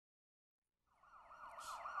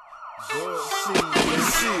Welcome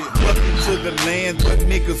to the land where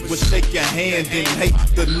niggas will shake your hand and hate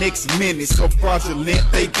the next minute. So fraudulent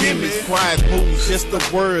they gimmicks. Quiet moves, just the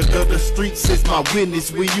word of the streets is my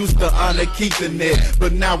witness. We used to honor keeping that,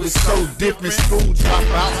 but now it's so different. School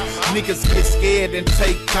dropouts, niggas get scared and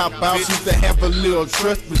take cop-outs. Used to have a little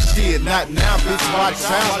trust, but shit, not now, bitch, watch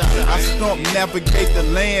out. I stomp, navigate the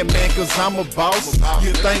land, man, cause I'm a boss.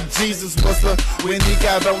 You think Jesus was a, when he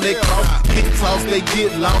got on that cross? Big talks, they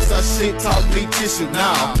get lost. I shit talk me tissue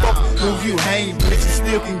now. Fuck who you hang with, you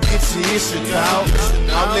still can get your issue, dawg.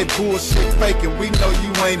 All that bullshit faking, we know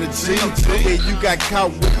you ain't a G. Yeah, you got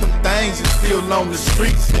caught with them things, you still on the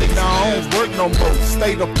streets. Now I don't work no more,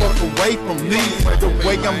 stay the fuck away from me. The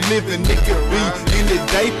way I'm living, it could be any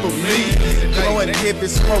day for me. Blowing heavy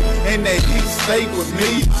smoke and that heat stay with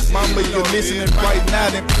me. Mama, you're listening right now,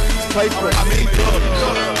 then please play for me.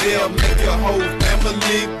 They'll make your whole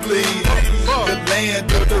family bleed. The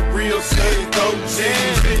land of the real OGs.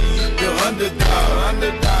 The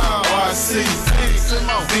undadog, RC.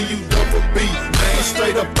 Gutta, man,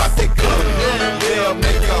 straight up out that club. They'll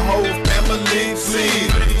make a whole family bleed.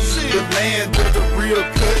 The land of the real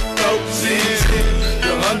OGs.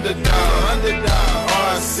 The undadog,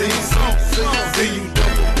 RC.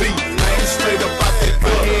 Gutta, man, straight up out that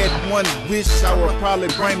club. I had one wish, I would probably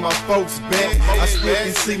bring my folks back. I still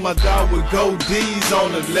can see my dog with gold D's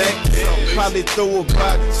on the leg. Probably throw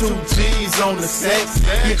about 2 G's on the sacks.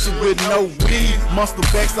 Hit you with no weed, monster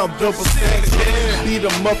backs off double stacks. Beat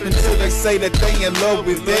them up until they say that they in love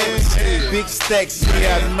with that. Big stacks,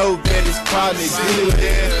 yeah, I know that it's probably good.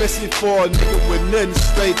 Especially for a nigga with nothing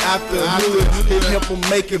straight out the hood. It help them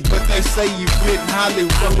make it, but they say you with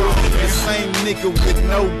Hollywood. The same nigga with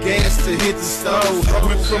no gas to hit the stove.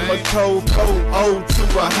 Went from a cold old to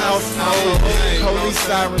a household. Police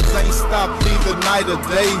sirens ain't stopped either night or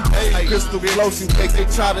day. Crystal close in case they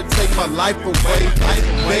try to take my life away.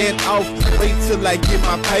 Bad off, wait till I get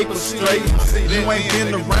my paper straight. You ain't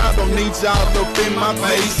been around, don't need y'all up in my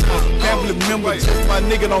face. Family member, just my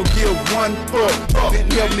nigga don't give one fuck. Then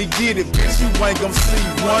help me get it, bitch, you ain't gon' see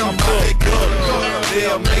one buck.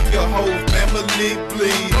 They'll make your whole family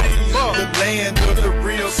bleed. The land of the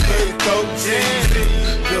real OGs.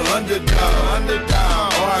 The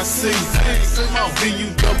undadog, RC.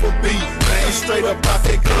 Gutta, man, straight up out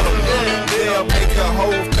that club. They'll make a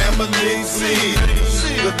whole family bleed.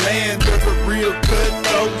 The land of the real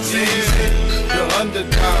OGs. The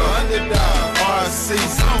undadog, RC.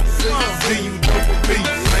 Gutta,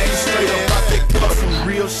 man, straight up out that club. Some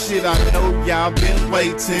real shit, I know y'all been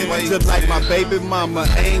waiting. Just like my baby mama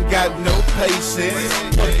ain't got no patience.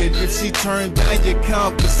 Fuck it if she turn down your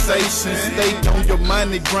conversation. Stay on your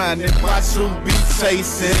money grind and watch who be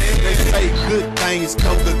chasing. They say good things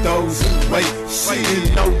come to those who wait.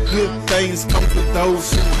 Shit, no good things come to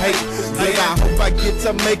those who hate. But I hope I get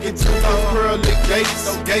to make it to the pearly gates.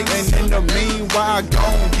 And in the meanwhile,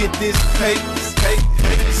 gon' get this cake.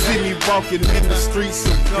 See me walking in the streets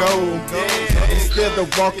of gold instead of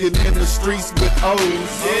walking in the streets with O's.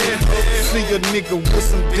 See a nigga with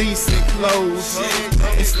some decent clothes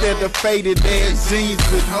instead of faded ass jeans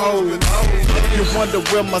with hoes. You wonder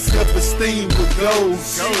where my self-esteem would go.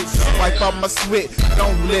 Wipe out my sweat,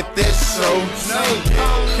 don't let that show.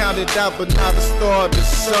 Count it out, but not the star of the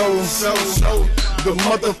show. The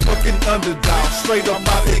motherfucking undadog, straight up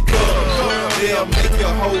out that club. They'll make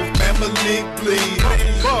your whole family bleed.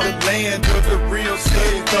 The land of the real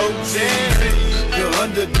OGs. The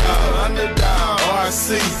undadog,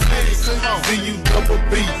 RC. Gutta,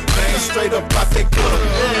 man, straight up out that club.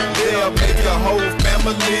 They'll make your whole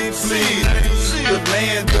family bleed. The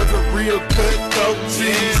land of the real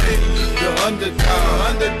OGs. The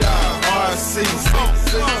undadog, RC.